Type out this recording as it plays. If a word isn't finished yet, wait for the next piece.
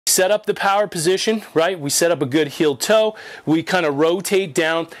Set up the power position, right? We set up a good heel toe. We kind of rotate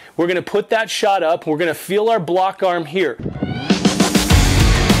down. We're going to put that shot up. We're going to feel our block arm here.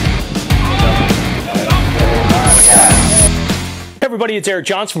 Hey everybody, it's Eric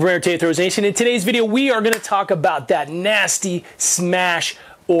Johnson from Arete Throws Nation. In today's video, we are going to talk about that nasty smash,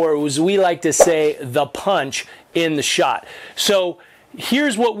 or as we like to say, the punch in the shot. So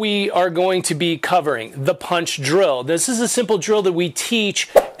here's what we are going to be covering, the punch drill. This is a simple drill that we teach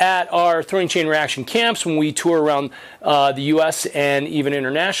at our throwing chain reaction camps when we tour around the US and even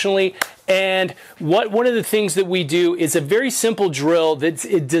internationally. And one of the things that we do is a very simple drill that's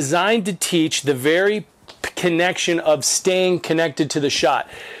designed to teach the very connection of staying connected to the shot.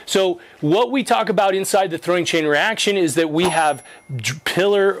 So what we talk about inside the throwing chain reaction is that we have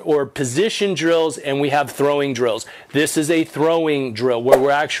pillar or position drills and we have throwing drills. This is a throwing drill where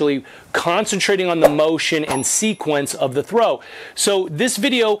we're actually concentrating on the motion and sequence of the throw. So this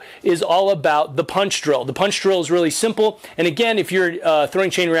video is all about the punch drill. The punch drill is really simple. And again, if you're a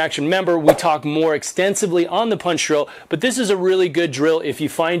throwing chain reaction member, we talk more extensively on the punch drill, but this is a really good drill if you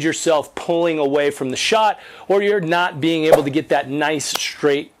find yourself pulling away from the shot or you're not being able to get that nice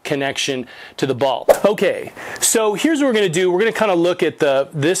straight connection to the ball. Okay, so here's what we're going to do. We're going to kind of look at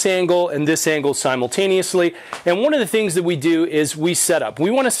this angle and this angle simultaneously. And one of the things that we do is we set up. We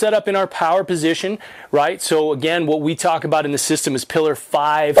want to set up in our power position, right? So again, what we talk about in the system is pillar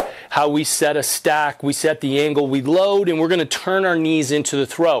 5, how we set a stack, we set the angle, we load, and we're going to turn our knees into the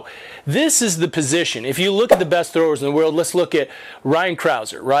throw. This is the position. If you look at the best throwers in the world, let's look at Ryan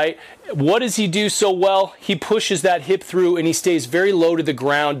Krauser, right? What does he do so well? He pushes that hip through and he stays very low to the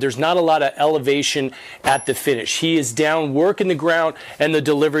ground. There's not a lot of elevation at the finish. He is down working the ground and the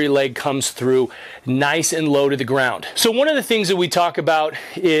delivery leg comes through nice and low to the ground. So one of the things that we talk about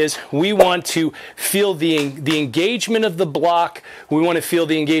is we want to feel the engagement of the block. We want to feel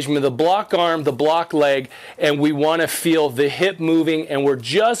the engagement of the block arm, the block leg, and we want to feel the hip moving, and we're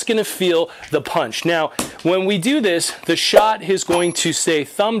just going to feel the punch. Now, when we do this, the shot is going to say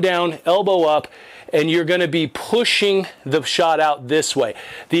thumb down, elbow up, and you're going to be pushing the shot out this way.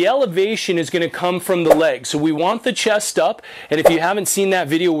 The elevation is going to come from the leg. So we want the chest up, and if you haven't seen that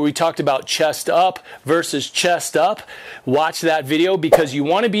video where we talked about chest up versus chest up, watch that video because you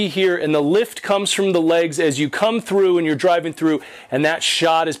want to be here and the lift comes from the legs as you come through and you're driving through and that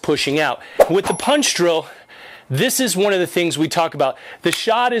shot is pushing out. With the punch drill, this is one of the things we talk about. The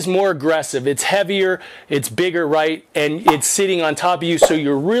shot is more aggressive. It's heavier, it's bigger, right? And it's sitting on top of you, so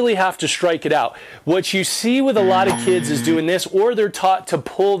you really have to strike it out. What you see with a lot of kids is doing this, or they're taught to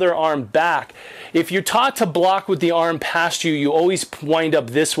pull their arm back. If you're taught to block with the arm past you, you always wind up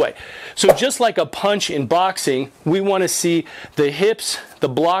this way. So just like a punch in boxing, we want to see the hips, the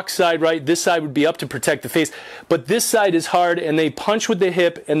block side, right? This side would be up to protect the face, but this side is hard and they punch with the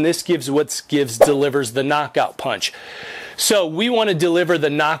hip, and this delivers the knockout punch. So we want to deliver the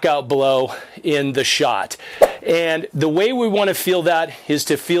knockout blow in the shot. And the way we want to feel that is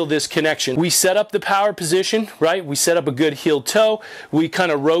to feel this connection. We set up the power position, right? We set up a good heel toe. We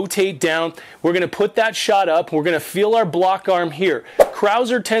kind of rotate down. We're going to put that shot up. We're going to feel our block arm here.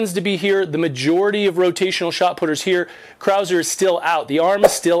 Krauser tends to be here. The majority of rotational shot putters here. Krauser is still out. The arm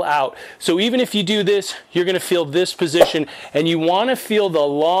is still out. So even if you do this, you're going to feel this position, and you want to feel the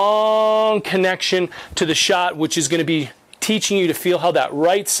long connection to the shot, which is going to be teaching you to feel how that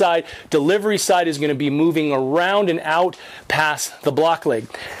right side, delivery side, is going to be moving around and out past the block leg.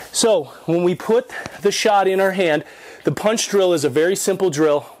 So when we put the shot in our hand, the punch drill is a very simple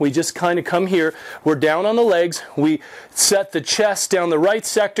drill. We just kind of come here, we're down on the legs, we set the chest down the right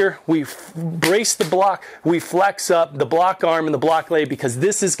sector, we brace the block, we flex up the block arm and the block leg because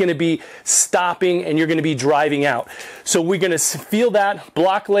this is going to be stopping and you're going to be driving out. So we're going to feel that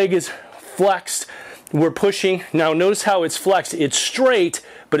block leg is flexed. We're pushing. Now notice how it's flexed. It's straight,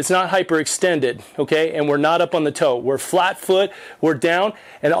 but it's not hyperextended, okay? And we're not up on the toe. We're flat foot, we're down,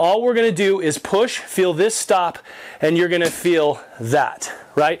 and all we're gonna do is push, feel this stop, and you're gonna feel that,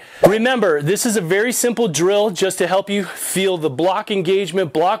 right? Remember, this is a very simple drill just to help you feel the block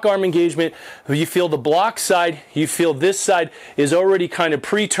engagement, block arm engagement. You feel the block side, you feel this side is already kind of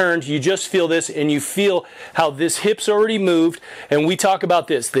pre-turned. You just feel this and you feel how this hip's already moved. And we talk about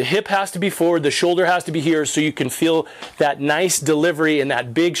this. The hip has to be forward, the shoulder has to be here so you can feel that nice delivery and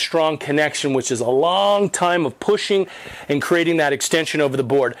that big strong connection, which is a long time of pushing and creating that extension over the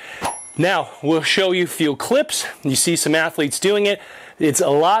board. Now, we'll show you a few clips. You see some athletes doing it. It's a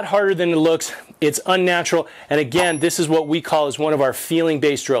lot harder than it looks. It's unnatural. And again, this is what we call as one of our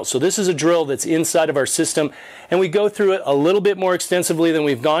feeling-based drills. So this is a drill that's inside of our system, and we go through it a little bit more extensively than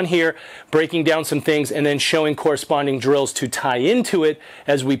we've gone here, breaking down some things and then showing corresponding drills to tie into it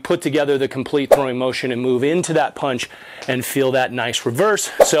as we put together the complete throwing motion and move into that punch and feel that nice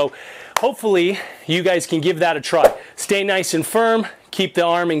reverse. So hopefully you guys can give that a try. Stay nice and firm. Keep the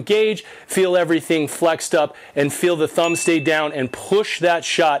arm engaged, feel everything flexed up, and feel the thumb stay down and push that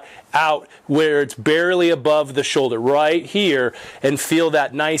shot out where it's barely above the shoulder, right here, and feel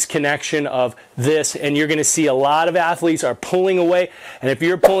that nice connection of this. And you're going to see a lot of athletes are pulling away, and if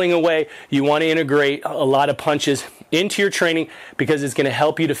you're pulling away, you want to integrate a lot of punches into your training because it's going to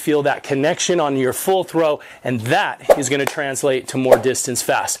help you to feel that connection on your full throw, and that is going to translate to more distance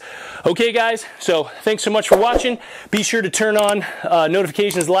fast. Okay guys, so thanks so much for watching. Be sure to turn on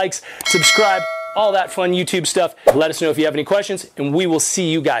notifications, likes, subscribe, all that fun YouTube stuff. Let us know if you have any questions, and we will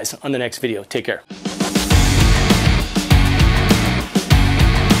see you guys on the next video. Take care.